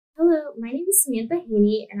Hello, my name is Samantha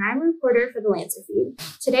Haney, and I'm a reporter for the Lancer Feed.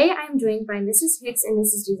 Today, I am joined by Mrs. Hicks and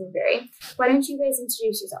Mrs. Dusenberry. Why don't you guys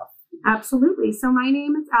introduce yourself? Absolutely. So my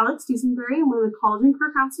name is Alex Dusenberry. I'm one of the college and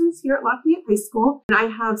career counselors here at Lafayette High School, and I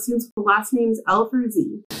have students with the last names L through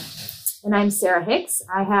Z. And I'm Sarah Hicks.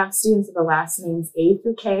 I have students with the last names A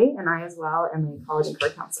through K, and I as well am a college and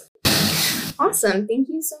career counselor. Awesome. Thank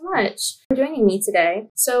you so much for joining me today.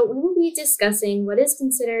 So we will be discussing what is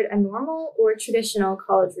considered a normal or traditional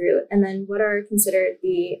college route, and then what are considered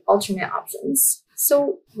the alternate options.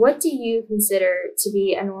 So what do you consider to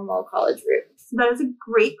be a normal college route? So that is a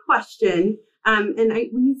great question. When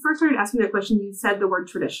you first started asking that question, you said the word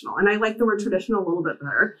traditional. And I like the word traditional a little bit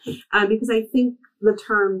better because I think the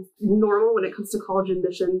term normal when it comes to college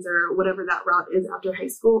admissions or whatever that route is after high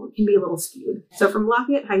school can be a little skewed. So from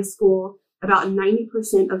Lafayette High School, about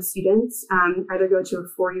 90% of students either go to a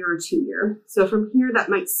 4-year or 2-year. So from here, that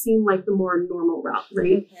might seem like the more normal route,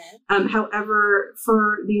 right? Okay. However,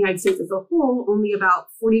 for the United States as a whole, only about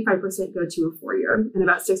 45% go to a 4-year, and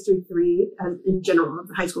about 63 in general of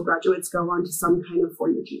the high school graduates go on to some kind of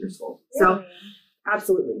 4-year junior school. Really? So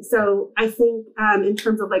absolutely. So I think in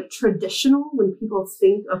terms of like traditional, when people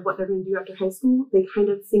think of what they're going to do after high school, they kind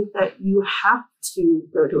of think that you have to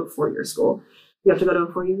go to a 4-year school. You have to go to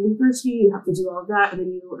a 4-year university, you have to do all of that, and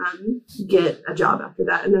then you get a job after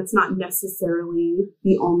that. And that's not necessarily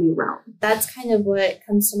the only route. That's kind of what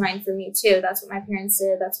comes to mind for me, too. That's what my parents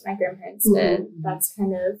did. That's what my grandparents did. That's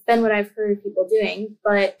kind of been what I've heard people doing.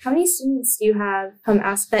 But how many students do you have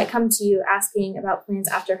that come to you asking about plans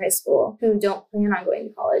after high school who don't plan on going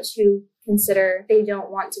to college, who consider they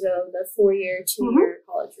don't want to go the 4-year, 2-year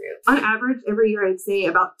college route? On average, every year, I'd say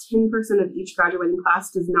about 10% of each graduating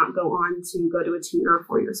class does not go on to go to a 2-year or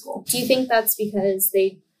 4-year school. Do you think that's because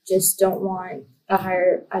they just don't want a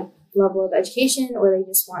higher level of education, or they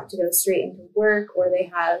just want to go straight into work, or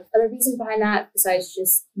they have other reasons behind that besides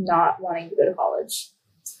just not wanting to go to college?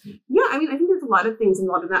 Yeah, I think there's a lot of things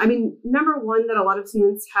involved in that. Number one that a lot of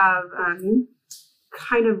students have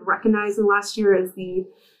kind of recognized in the last year is the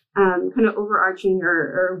kind of overarching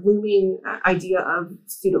or looming idea of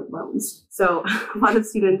student loans. So a lot of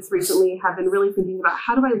students recently have been really thinking about,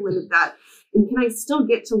 how do I limit that? And can I still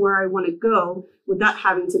get to where I want to go without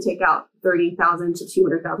having to take out $30,000 to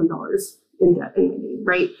 $200,000 in debt in my name,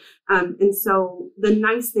 right? And so the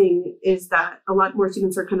nice thing is that a lot more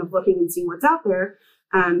students are kind of looking and seeing what's out there.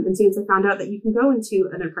 And students have found out that you can go into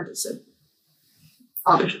an apprenticeship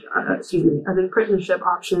option.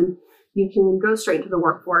 You can go straight to the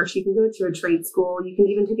workforce. You can go to a trade school. You can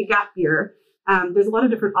even take a gap year. There's a lot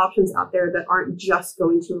of different options out there that aren't just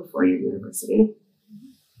going to a 4-year university.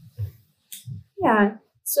 Yeah.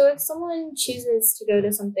 So if someone chooses to go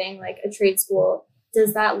to something like a trade school,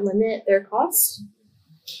 does that limit their cost?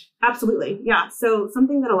 Absolutely. Yeah. So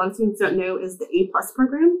something that a lot of students don't know is the A+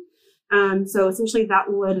 program. So essentially that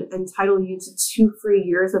would entitle you to 2 free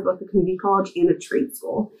years of both a community college and a trade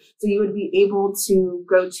school. So you would be able to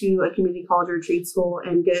go to a community college or a trade school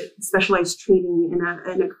and get specialized training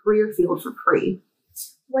in a career field for free.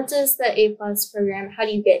 What does the A+ program, how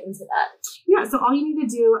do you get into that? Yeah, so all you need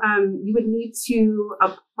to do, you would need to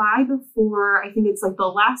apply before, I think it's like the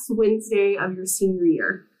last Wednesday of your senior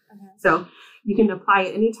year. Okay. So you can apply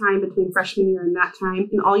at any time between freshman year and that time.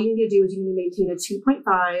 And all you need to do is you need to maintain a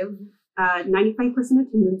 2.5, 95%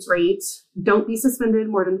 attendance rate. Don't be suspended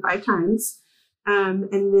more than 5 times.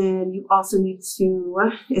 And then you also need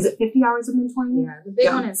to, is it 50 hours of mentoring? Yeah, the big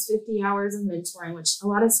one is 50 hours of mentoring, which a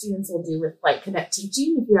lot of students will do with like cadet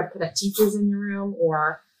teaching. If you have cadet teachers in your room,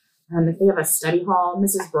 or if they have a study hall,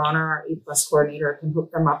 Mrs. Bronner, our A+ coordinator, can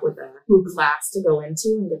hook them up with a class to go into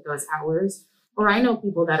and get those hours. Or I know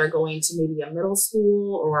people that are going to maybe a middle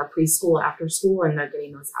school or a preschool after school, and they're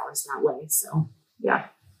getting those hours that way. So, yeah.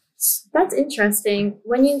 That's interesting.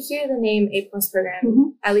 When you hear the name A+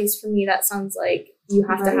 program, at least for me, that sounds like you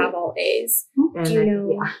have to have all A's. Do you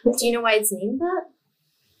know why it's named that?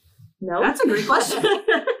 No. That's a great question.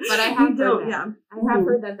 But I have heard that. Yeah. I have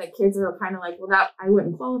heard that the kids are kind of like, well, that I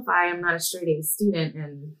wouldn't qualify. I'm not a straight A student,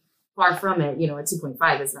 and far from it. A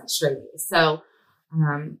 2.5 is not straight A. So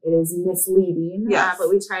it is misleading. Yes. But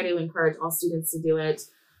we try to encourage all students to do it.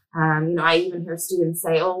 I even hear students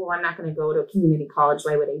say, oh, well, I'm not going to go to a community college.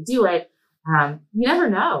 Why would I do it? You never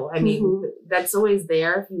know. That's always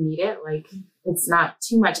there if you need it. Like, it's not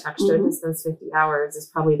too much extra. Just those 50 hours is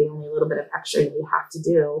probably the only little bit of extra that you have to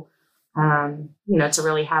do, to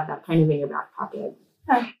really have that kind of in your back pocket.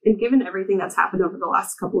 And given everything that's happened over the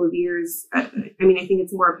last couple of years, I think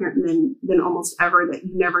it's more apparent than almost ever that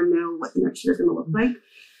you never know what the next year is going to look like.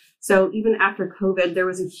 So even after COVID, there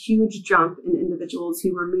was a huge jump in individuals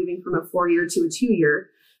who were moving from a 4-year to a 2-year.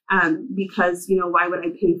 because, why would I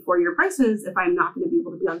pay 4-year prices if I'm not going to be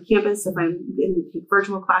able to be on campus, if I'm going to take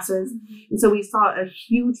virtual classes? And so we saw a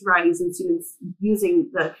huge rise in students using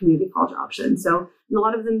the community college option. So and a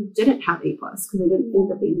lot of them didn't have A+ because they didn't think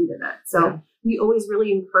that they needed it. So we always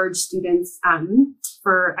really encourage students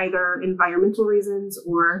for either environmental reasons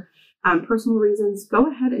or personal reasons, go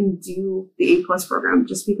ahead and do the A+ program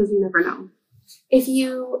just because you never know. If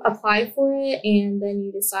you apply for it and then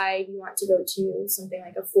you decide you want to go to something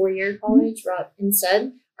like a 4-year college route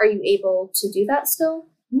instead, are you able to do that still?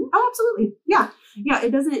 Oh, absolutely. Yeah. Yeah.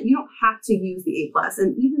 You don't have to use the A+.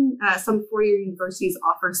 And even some 4-year universities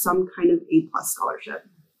offer some kind of A+ scholarship.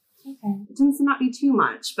 Okay. It tends to not be too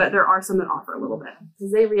much, but there are some that offer a little bit.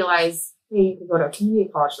 Because they realize, hey, you can go to a community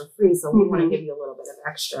college for free, so we want to give you a little bit of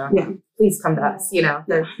extra. Yeah. Please come to us.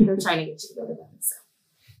 They're trying to get you to go to them.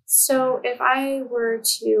 So if I were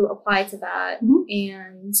to apply to that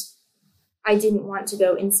and I didn't want to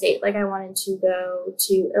go in-state, like I wanted to go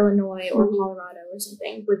to Illinois or Colorado or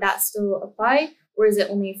something, would that still apply? Or is it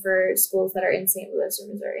only for schools that are in St. Louis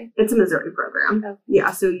or Missouri? It's a Missouri program. Okay.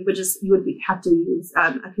 Yeah, so you would have to use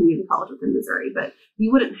a community college within Missouri, but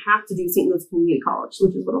you wouldn't have to do St. Louis Community College,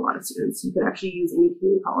 which is what a lot of students. You could actually use any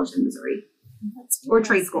community college in Missouri or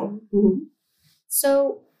trade school.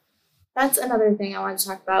 So that's another thing I want to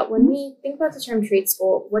talk about. When we think about the term trade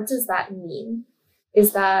school, what does that mean?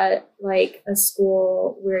 Is that like a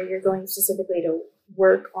school where you're going specifically to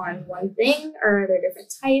work on one thing, or are there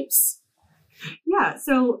different types? Yeah,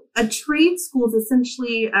 so a trade school is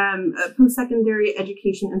essentially a post-secondary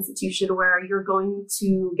education institution where you're going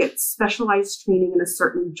to get specialized training in a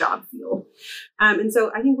certain job field. And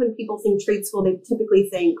so I think when people think trade school, they typically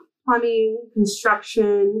think plumbing,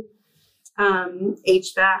 construction,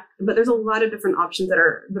 HVAC, but there's a lot of different options that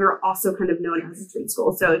are also kind of known as a trade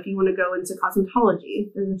school. So if you want to go into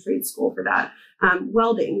cosmetology, there's a trade school for that.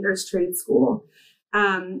 Welding, there's trade school.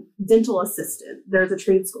 Dental assistant, there's a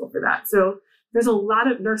trade school for that. So there's a lot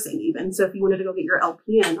of nursing even. So if you wanted to go get your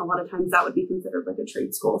LPN, a lot of times that would be considered like a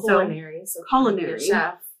trade school. Culinary. So culinary.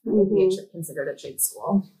 Chef would be considered a trade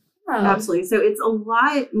school. Oh. Absolutely. So it's a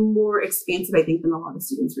lot more expansive, I think, than a lot of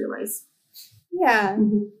students realize. Yeah,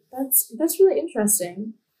 that's really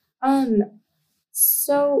interesting.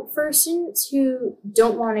 So for students who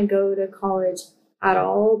don't want to go to college at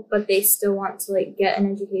all, but they still want to like get an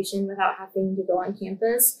education without having to go on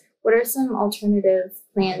campus, what are some alternative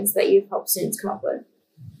plans that you've helped students come up with?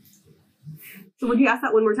 So would you ask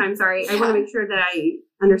that one more time? Sorry, I want to make sure that I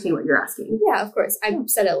understand what you're asking. Yeah, of course. I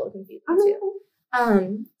said it a little confused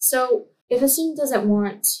too. So if a student doesn't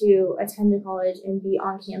want to attend a college and be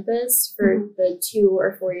on campus for the 2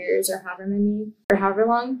 or 4 years or however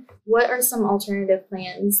long, what are some alternative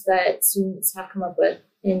plans that students have come up with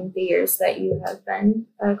in the years that you have been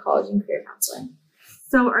a college and career counselor?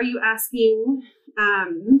 So are you asking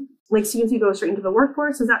like students who go straight into the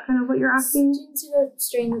workforce? Is that kind of what you're asking? Students who go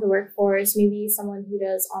straight into the workforce, maybe someone who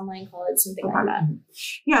does online college, something like that.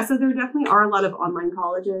 Yeah, so there definitely are a lot of online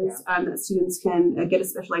colleges that students can get a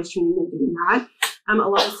specialized training in doing that. A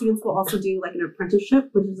lot of students will also do like an apprenticeship,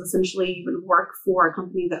 which is essentially you would work for a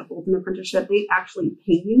company that holds an apprenticeship. They actually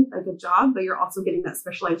pay you like a job, but you're also getting that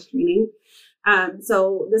specialized training.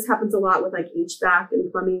 So this happens a lot with like HVAC and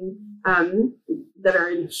plumbing that are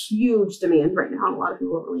in huge demand right now. And a lot of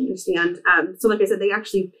people don't really understand. So like I said, they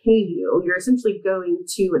actually pay you. You're essentially going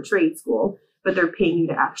to a trade school, but they're paying you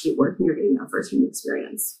to actually work and you're getting that first-hand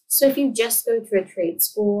experience. So if you just go to a trade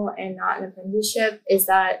school and not an apprenticeship, is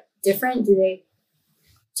that different?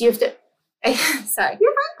 Do you have to, sorry.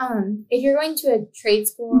 You're fine. If you're going to a trade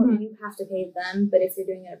school, you have to pay them, but if you're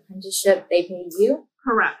doing an apprenticeship, they pay you?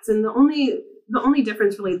 Correct. And the only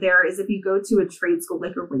difference really there is if you go to a trade school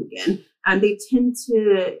like a Lincoln, they tend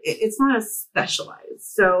to, it's not as specialized.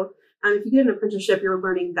 So if you get an apprenticeship, you're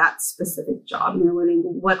learning that specific job and you're learning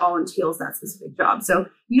what all entails that specific job. So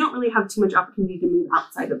you don't really have too much opportunity to move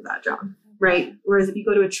outside of that job, right? Whereas if you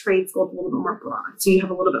go to a trade school, it's a little bit more broad. So you have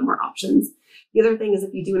a little bit more options. The other thing is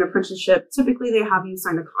if you do an apprenticeship, typically they have you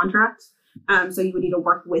sign a contract. So you would need to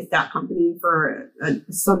work with that company for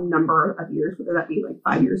some number of years, whether that be like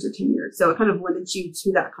 5 years or 10 years. So it kind of limits you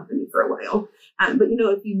to that company for a while. But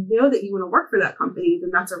if you know that you want to work for that company,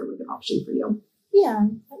 then that's a really good option for you. Yeah,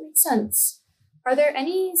 that makes sense. Are there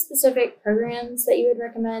any specific programs that you would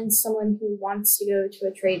recommend someone who wants to go to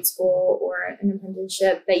a trade school or an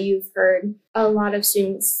apprenticeship that you've heard a lot of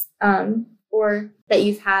students or that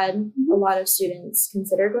you've had a lot of students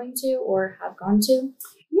consider going to or have gone to?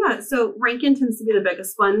 Yeah, so Rankin tends to be the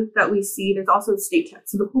biggest one that we see. There's also State Tech.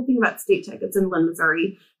 So the cool thing about State Tech, it's in Lynn,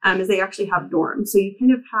 Missouri, is they actually have dorms. So you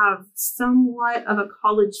kind of have somewhat of a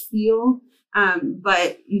college feel,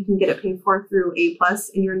 but you can get it paid for through A+,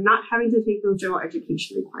 and you're not having to take those general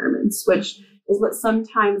education requirements, which is what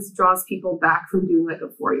sometimes draws people back from doing like a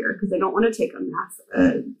 4-year, because they don't want to take a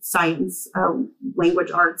math, science,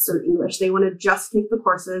 language arts, or English. They want to just take the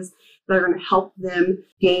courses that are going to help them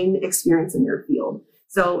gain experience in their field.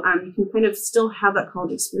 So you can kind of still have that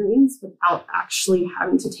college experience without actually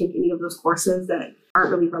having to take any of those courses that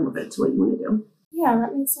aren't really relevant to what you want to do. Yeah,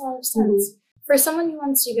 that makes a lot of sense. For someone who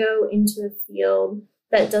wants to go into a field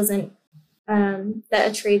that doesn't, that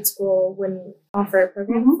a trade school wouldn't offer a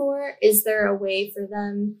program for, is there a way for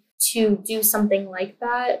them to do something like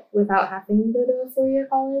that without having to go to a 4-year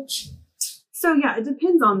college? So yeah, it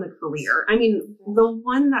depends on the career. I mean, the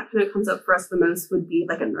one that kind of comes up for us the most would be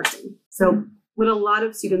like a nursing. So what a lot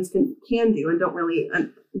of students can do and don't really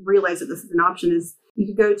realize that this is an option is you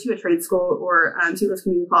could go to a trade school or St. Louis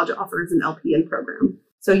Community College offers an LPN program.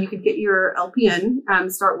 So you could get your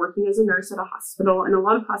LPN, start working as a nurse at a hospital, and a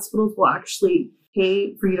lot of hospitals will actually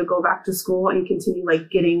pay for you to go back to school and continue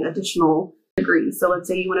like getting additional degrees. So let's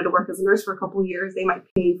say you wanted to work as a nurse for a couple of years, they might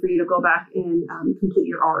pay for you to go back and complete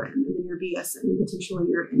your RN and then your BSN and potentially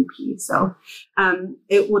your NP. So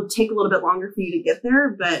it would take a little bit longer for you to get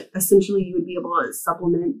there, but essentially you would be able to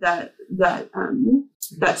supplement that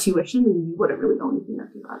tuition, and you wouldn't really owe anything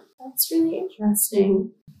after that. That's really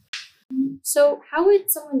interesting. So how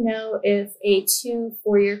would someone know if a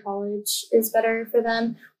 4-year college is better for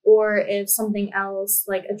them, or if something else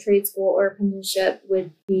like a trade school or apprenticeship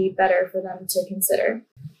would be better for them to consider?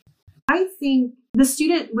 I think the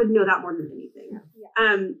student would know that more than anything,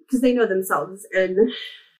 because they know themselves. And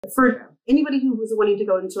for anybody who was wanting to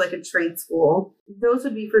go into like a trade school, those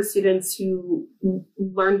would be for students who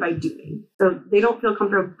learn by doing. So they don't feel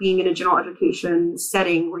comfortable being in a general education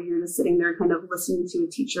setting where you're just sitting there kind of listening to a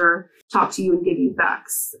teacher talk to you and give you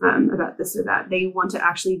facts about this or that. They want to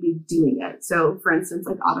actually be doing it. So for instance,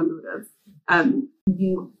 like automotive,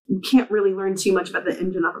 you can't really learn too much about the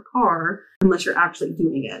engine of a car unless you're actually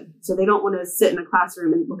doing it. So they don't want to sit in a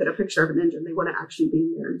classroom and look at a picture of an engine. They want to actually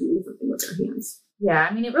be there and doing something with their hands. Yeah,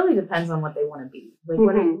 I mean, it really depends on what they want to be. Like,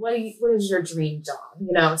 what is your dream job?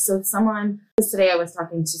 You know, so if someone, today I was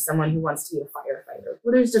talking to someone who wants to be a firefighter.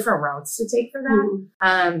 Well, there's different routes to take for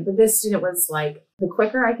that. But this student was like, the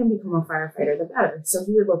quicker I can become a firefighter, the better. So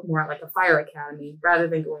he would look more at like a fire academy rather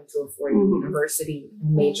than going to a 4-year university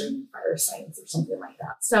and majoring in fire science or something like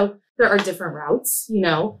that. So there are different routes, you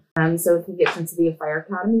know. So if he gets into the fire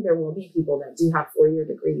academy, there will be people that do have 4-year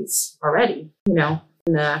degrees already, you know,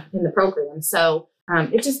 in the program. So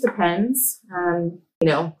it just depends. You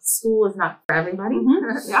know, school is not for everybody.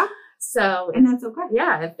 Yeah. So, and that's okay.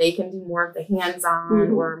 Yeah, if they can do more of the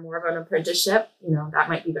hands-on or more of an apprenticeship, you know, that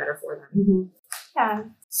might be better for them. Yeah.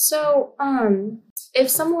 So, if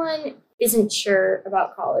someone isn't sure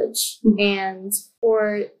about college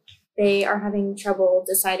or they are having trouble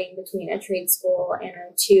deciding between a trade school and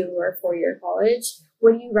a 2 or 4-year college,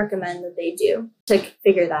 what do you recommend that they do to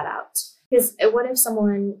figure that out? Because what if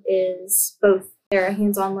someone is both, they're a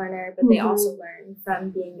hands-on learner, but they also learn from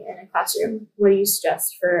being in a classroom? What do you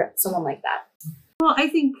suggest for someone like that? Well, I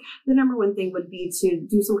think the number one thing would be to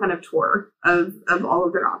do some kind of tour of all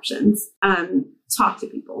of their options. Talk to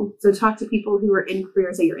people. So talk to people who are in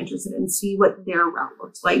careers that you're interested in. See what their route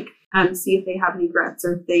looks like. See if they have any regrets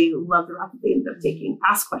or if they love the route that they ended up taking.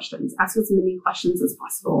 Ask questions. Ask as many questions as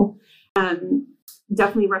possible.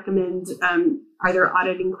 Definitely recommend either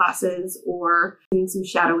auditing classes or doing some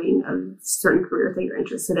shadowing of certain careers that you're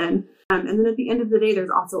interested in. And then at the end of the day, there's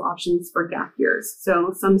also options for gap years.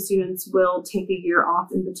 So some students will take a year off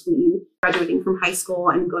in between graduating from high school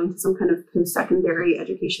and going to some kind of post-secondary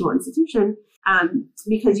educational institution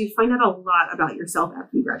because you find out a lot about yourself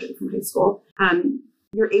after you graduate from high school.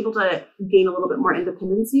 You're able to gain a little bit more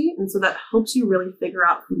independency. And so that helps you really figure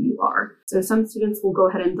out who you are. So some students will go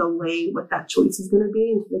ahead and delay what that choice is going to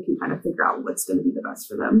be until they can kind of figure out what's going to be the best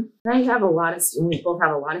for them. We have a lot of students, we both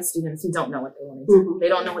have a lot of students who don't know what they want to do. They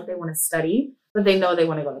don't know what they want to study, but they know they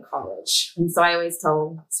want to go to college. And so I always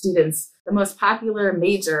tell students the most popular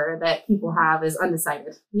major that people have is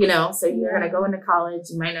undecided, you know, so you're going to go into college,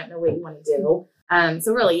 you might not know what you want to do.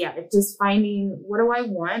 So really, it's just finding, what do I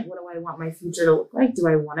want? What do I want my future to look like? Do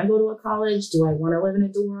I want to go to a college? Do I want to live in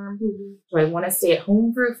a dorm? Do I want to stay at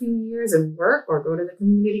home for a few years and work or go to the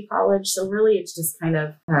community college? So really, it's just kind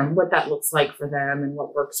of what that looks like for them and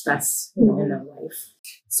what works best, you know, in their life.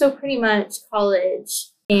 So pretty much college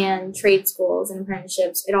and trade schools and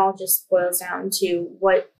apprenticeships, it all just boils down to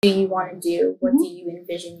what do you want to do? What do you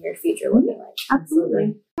envision your future looking like?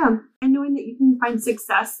 Absolutely. Yeah. And knowing that you can find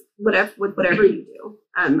success with whatever you do.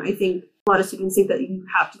 I think a lot of students think that you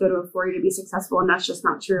have to go to a 4-year to be successful, and that's just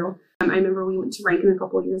not true. I remember we went to Rankin a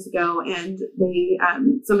couple of years ago, and they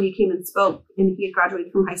somebody came and spoke, and he had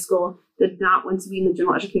graduated from high school, did not want to be in the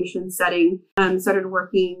general education setting, started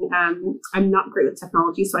working. I'm not great with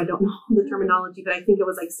technology, so I don't know the terminology, but I think it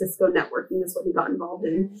was like Cisco networking is what he got involved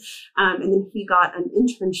in. And then he got an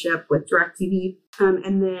internship with DirecTV,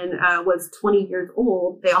 and then was 20 years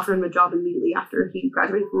old. They offered him a job immediately after he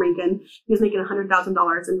graduated from Rankin. He was making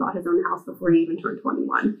 $100,000 and bought his own house before he even turned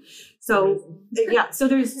 21. So yeah, so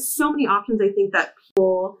there's so many options I think that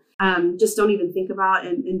people just don't even think about,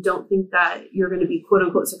 and don't think that you're going to be quote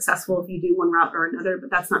unquote successful if you do one route or another, but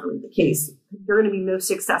that's not really the case. You're going to be most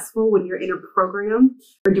successful when you're in a program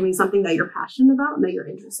or doing something that you're passionate about and that you're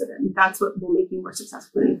interested in. That's what will make you more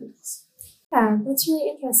successful than anything else. Yeah, that's really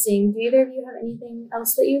interesting. Do either of you have anything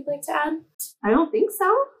else that you'd like to add? I don't think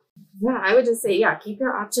so. Yeah, I would just say, keep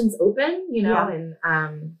your options open,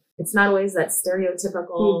 and it's not always that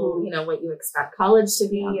stereotypical, what you expect college to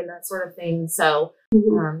be and that sort of thing. So,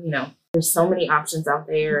 there's so many options out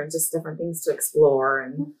there and just different things to explore.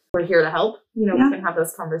 And we're here to help. We can have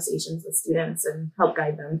those conversations with students and help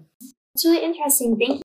guide them. It's really interesting. Thank you